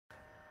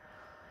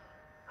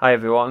Hi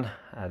everyone,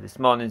 this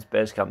morning's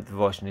base camp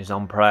devotion is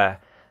on prayer.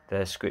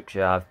 The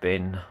scripture I've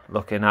been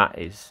looking at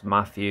is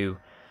Matthew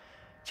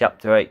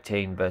chapter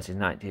 18 verses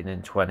 19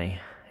 and 20.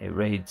 It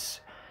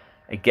reads,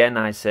 "Again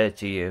I say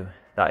to you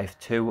that if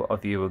two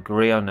of you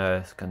agree on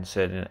earth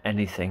concerning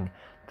anything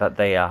that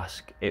they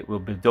ask, it will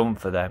be done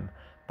for them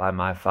by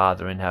my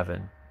Father in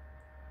heaven.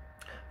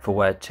 For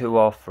where two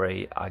or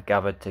three are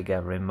gathered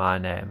together in my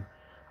name,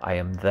 I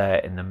am there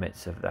in the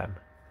midst of them."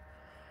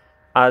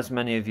 As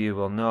many of you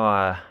will know,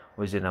 I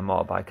was in a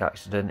motorbike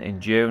accident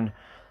in June.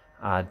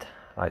 I'd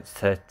like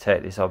to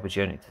take this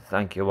opportunity to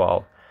thank you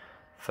all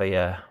for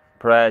your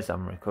prayers.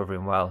 I'm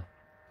recovering well.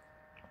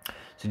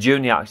 So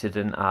during the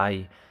accident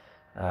I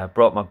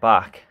broke my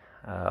back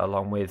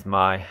along with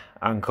my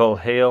ankle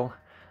heel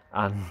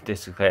and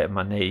dislocated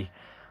my knee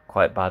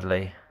quite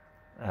badly.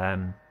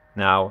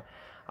 Now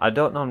I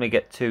don't normally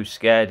get too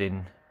scared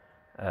in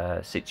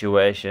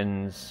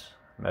situations.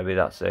 Maybe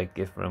that's a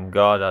gift from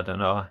God, I don't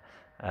know.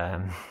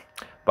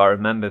 But I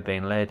remember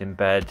being laid in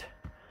bed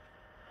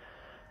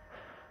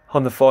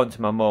on the phone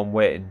to my mum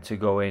waiting to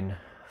go in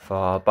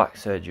for back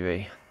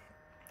surgery,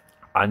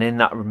 and in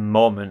that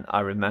moment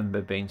I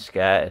remember being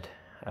scared,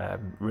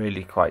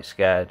 really quite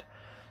scared.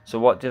 So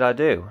what did I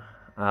do?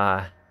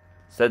 I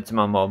said to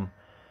my mum,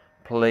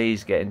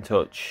 please get in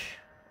touch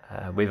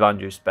with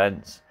Andrew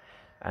Spence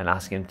and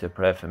ask him to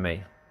pray for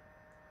me.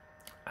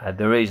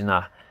 The reason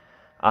I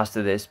asked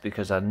her this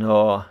because I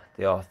know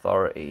the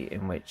authority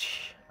in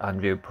which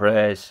Andrew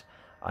prays.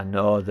 I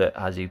know that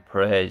as he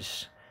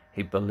prays,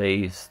 he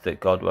believes that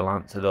God will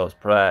answer those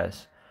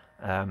prayers.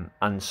 And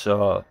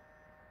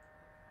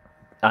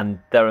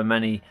there are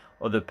many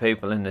other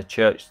people in the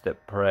church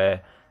that pray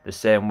the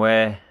same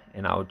way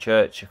in our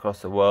church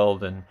across the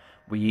world, and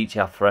we each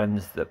have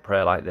friends that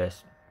pray like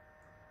this.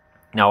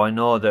 Now I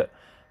know that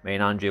me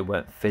and Andrew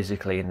weren't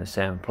physically in the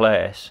same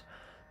place,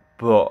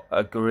 but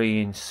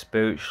agreeing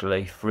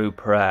spiritually through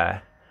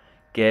prayer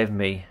gave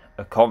me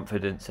a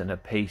confidence and a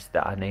peace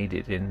that I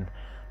needed in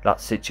that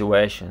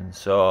situation.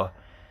 So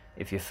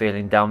if you're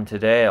feeling down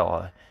today,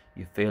 or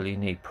you feel you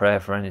need prayer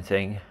for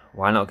anything,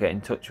 why not get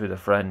in touch with a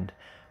friend,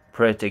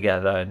 pray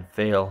together, and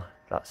feel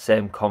that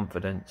same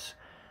confidence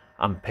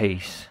and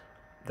peace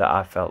that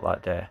I felt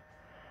that day.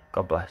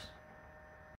 God bless.